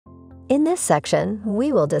In this section,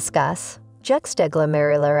 we will discuss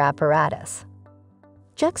juxtaglomerular apparatus.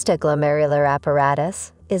 Juxtaglomerular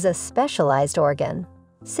apparatus is a specialized organ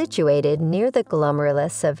situated near the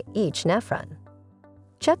glomerulus of each nephron.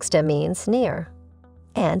 Juxta means near,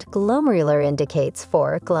 and glomerular indicates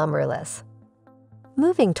for glomerulus.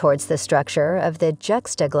 Moving towards the structure of the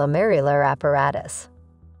juxtaglomerular apparatus.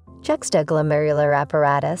 Juxtaglomerular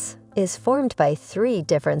apparatus is formed by three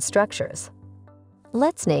different structures.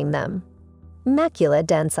 Let's name them: macula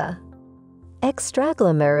densa,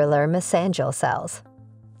 extraglomerular mesangial cells,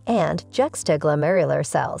 and juxtaglomerular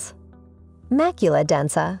cells. Macula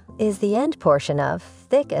densa is the end portion of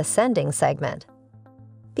thick ascending segment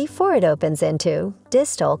before it opens into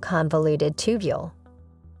distal convoluted tubule.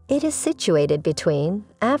 It is situated between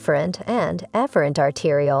afferent and efferent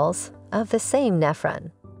arterioles of the same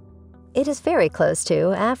nephron. It is very close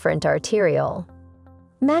to afferent arteriole.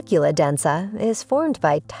 Macula densa is formed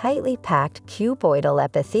by tightly packed cuboidal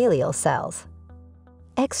epithelial cells.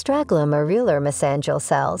 Extraglomerular mesangial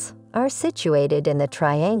cells are situated in the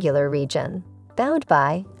triangular region, bound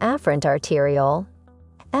by afferent arteriole,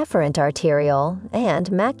 efferent arteriole,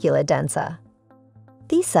 and macula densa.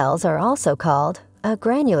 These cells are also called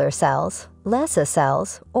agranular cells, Lassa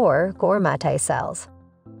cells, or Gormati cells.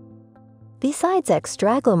 Besides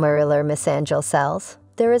extraglomerular mesangial cells,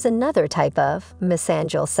 there is another type of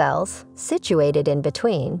mesangial cells situated in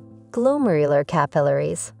between glomerular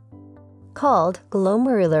capillaries, called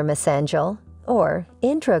glomerular mesangial or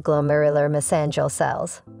intraglomerular mesangial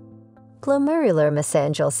cells. Glomerular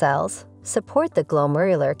mesangial cells support the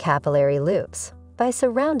glomerular capillary loops by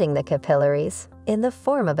surrounding the capillaries in the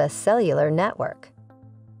form of a cellular network.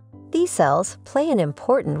 These cells play an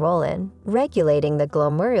important role in regulating the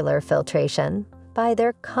glomerular filtration by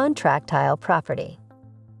their contractile property.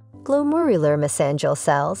 Glomerular mesangial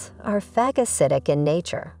cells are phagocytic in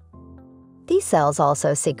nature. These cells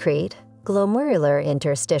also secrete glomerular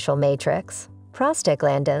interstitial matrix,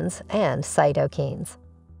 prostaglandins, and cytokines.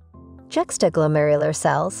 Juxtaglomerular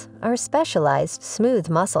cells are specialized smooth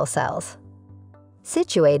muscle cells,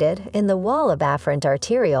 situated in the wall of afferent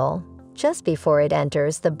arteriole just before it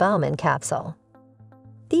enters the Bowman capsule.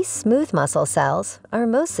 These smooth muscle cells are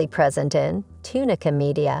mostly present in tunica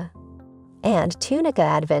media and tunica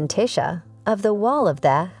adventitia of the wall of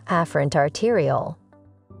the afferent arteriole.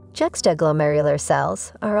 Juxtaglomerular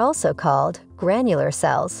cells are also called granular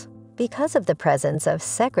cells because of the presence of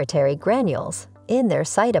secretory granules in their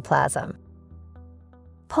cytoplasm.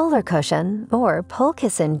 Polar cushion or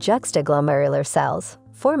Pulchisson juxtaglomerular cells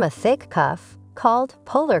form a thick cuff called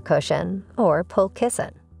polar cushion or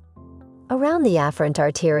Pulchisson around the afferent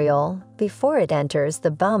arteriole before it enters the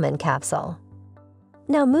Bowman capsule.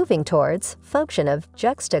 Now moving towards function of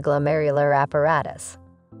juxtaglomerular apparatus.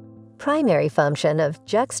 Primary function of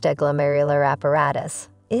juxtaglomerular apparatus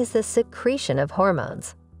is the secretion of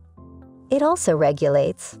hormones. It also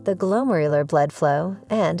regulates the glomerular blood flow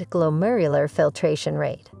and glomerular filtration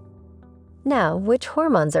rate. Now, which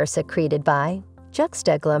hormones are secreted by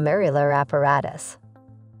juxtaglomerular apparatus?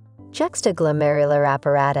 Juxtaglomerular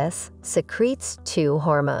apparatus secretes two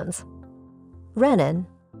hormones, renin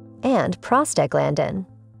and prostaglandin.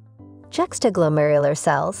 Juxtaglomerular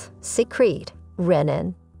cells secrete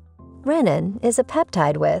renin. Renin is a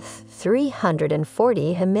peptide with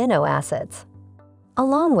 340 amino acids.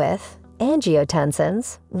 Along with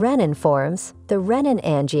angiotensins, renin forms the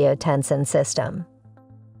renin-angiotensin system,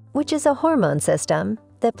 which is a hormone system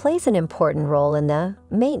that plays an important role in the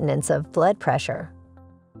maintenance of blood pressure.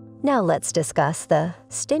 Now let's discuss the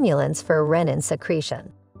stimulants for renin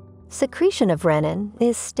secretion. Secretion of renin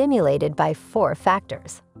is stimulated by four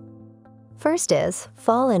factors. First is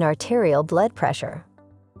fall in arterial blood pressure.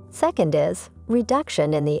 Second is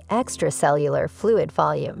reduction in the extracellular fluid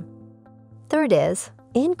volume. Third is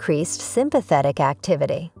increased sympathetic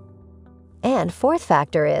activity. And fourth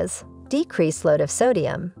factor is decreased load of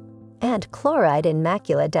sodium and chloride in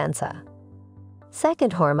macula densa.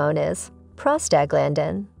 Second hormone is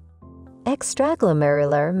prostaglandin.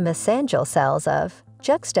 Extraglomerular mesangial cells of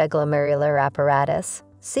juxtaglomerular apparatus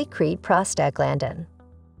secrete prostaglandin.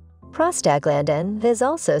 Prostaglandin is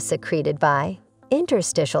also secreted by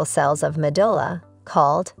interstitial cells of medulla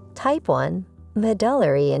called type 1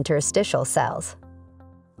 medullary interstitial cells.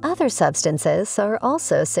 Other substances are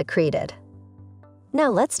also secreted. Now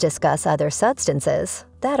let's discuss other substances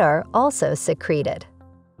that are also secreted.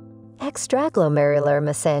 Extraglomerular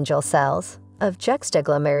mesangial cells of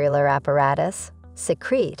juxtaglomerular apparatus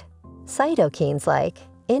secrete cytokines like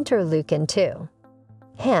interleukin-2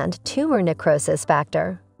 and tumor necrosis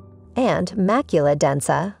factor, and macula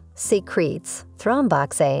densa secretes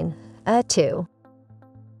thromboxane, A2.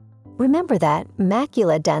 Remember that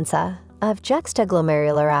macula densa of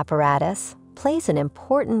juxtaglomerular apparatus plays an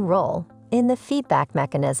important role in the feedback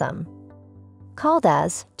mechanism, called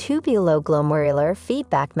as tubuloglomerular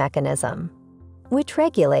feedback mechanism, which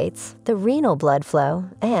regulates the renal blood flow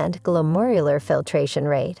and glomerular filtration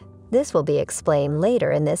rate. This will be explained later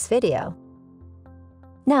in this video.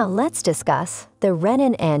 Now let's discuss the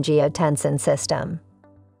renin-angiotensin system.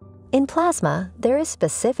 In plasma, there is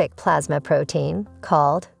specific plasma protein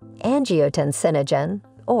called angiotensinogen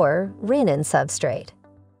or renin substrate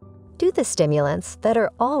due to stimulants that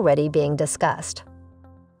are already being discussed.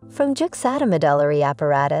 From juxtamedullary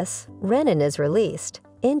apparatus, renin is released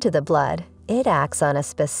into the blood. It acts on a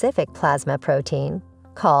specific plasma protein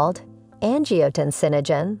called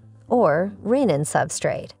angiotensinogen or renin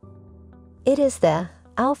substrate. It is the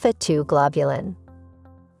alpha-2 globulin.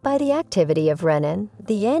 By the activity of renin,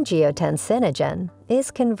 the angiotensinogen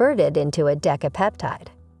is converted into a decapeptide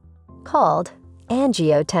called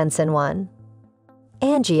angiotensin 1.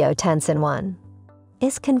 Angiotensin 1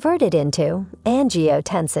 is converted into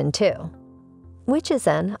angiotensin 2, which is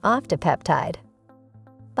an octapeptide.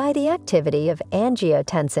 By the activity of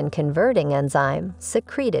angiotensin-converting enzyme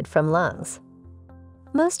secreted from lungs.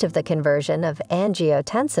 Most of the conversion of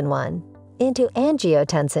angiotensin 1 into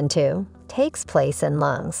angiotensin 2 takes place in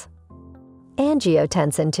lungs.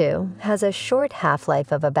 Angiotensin 2 has a short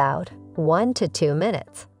half-life of about 1 to 2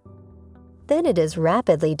 minutes. Then it is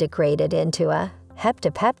rapidly degraded into a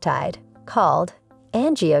heptapeptide called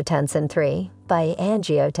angiotensin 3 by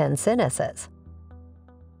angiotensinosis,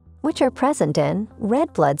 which are present in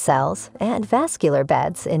red blood cells and vascular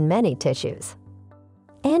beds in many tissues.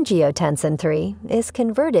 Angiotensin 3 is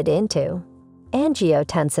converted into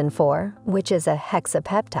angiotensin 4, which is a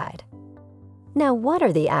hexapeptide. Now, what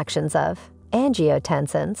are the actions of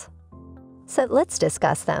angiotensins? So let's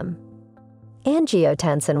discuss them.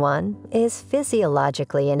 Angiotensin 1 is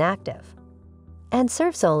physiologically inactive and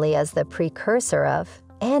serves only as the precursor of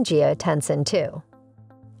angiotensin 2.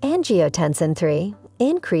 Angiotensin 3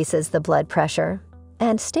 increases the blood pressure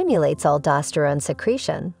and stimulates aldosterone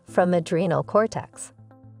secretion from adrenal cortex.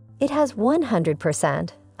 It has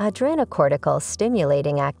 100% adrenocortical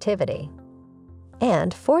stimulating activity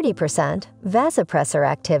and 40% vasopressor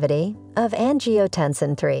activity of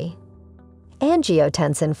angiotensin 3.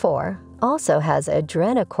 Angiotensin 4 also has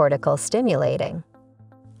adrenocortical stimulating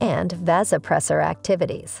and vasopressor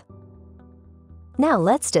activities. Now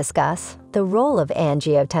let's discuss the role of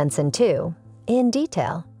angiotensin 2 in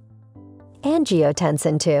detail.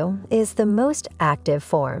 Angiotensin 2 is the most active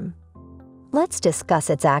form. Let's discuss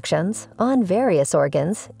its actions on various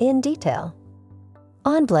organs in detail.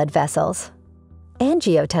 On blood vessels,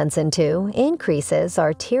 angiotensin 2 increases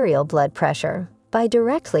arterial blood pressure by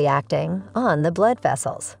directly acting on the blood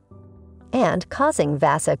vessels and causing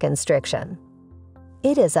vasoconstriction.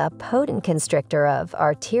 It is a potent constrictor of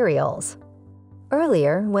arterioles.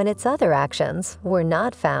 Earlier, when its other actions were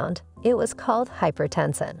not found, it was called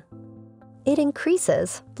hypertensin. It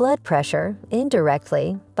increases blood pressure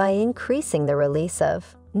indirectly by increasing the release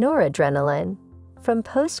of noradrenaline from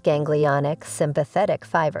postganglionic sympathetic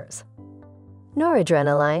fibers.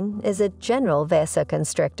 Noradrenaline is a general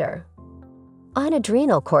vasoconstrictor. On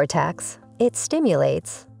adrenal cortex, it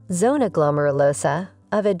stimulates zona glomerulosa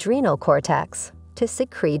of adrenal cortex to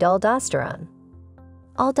secrete aldosterone.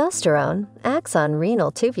 Aldosterone acts on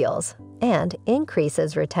renal tubules and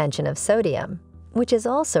increases retention of sodium, which is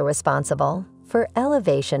also responsible for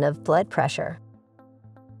elevation of blood pressure.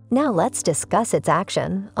 Now let's discuss its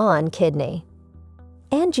action on kidney.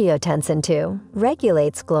 Angiotensin 2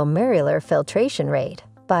 regulates glomerular filtration rate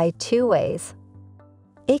by 2 ways.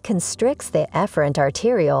 It constricts the efferent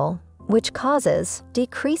arteriole, which causes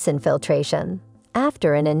decrease in filtration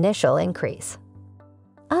after an initial increase.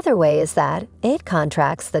 Other way is that it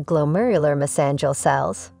contracts the glomerular mesangial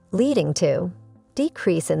cells, leading to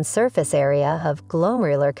decrease in surface area of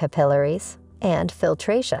glomerular capillaries and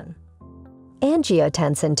filtration.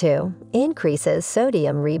 Angiotensin 2 increases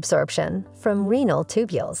sodium reabsorption from renal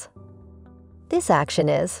tubules. This action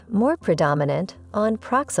is more predominant on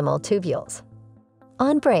proximal tubules.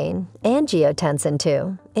 On brain, angiotensin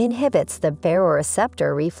 2 inhibits the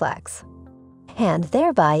baroreceptor reflex and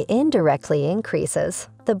thereby indirectly increases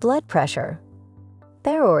the blood pressure.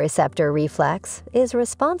 Baroreceptor reflex is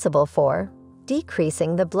responsible for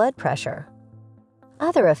decreasing the blood pressure.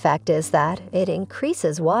 Other effect is that it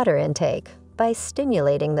increases water intake by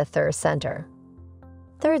stimulating the thirst center.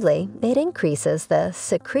 Thirdly, it increases the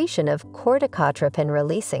secretion of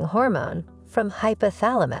corticotropin-releasing hormone from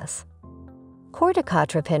hypothalamus.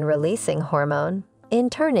 Corticotropin-releasing hormone in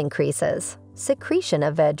turn increases secretion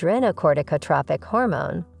of adrenocorticotropic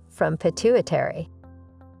hormone from pituitary.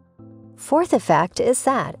 Fourth effect is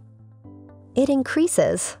that it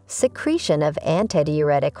increases secretion of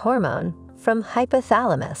antidiuretic hormone from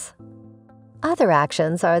hypothalamus. Other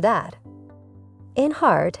actions are that in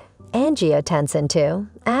heart, angiotensin II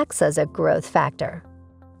acts as a growth factor,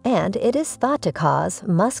 and it is thought to cause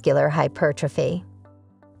muscular hypertrophy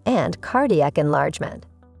and cardiac enlargement.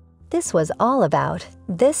 This was all about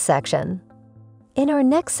this section. In our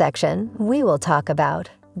next section, we will talk about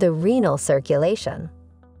the renal circulation.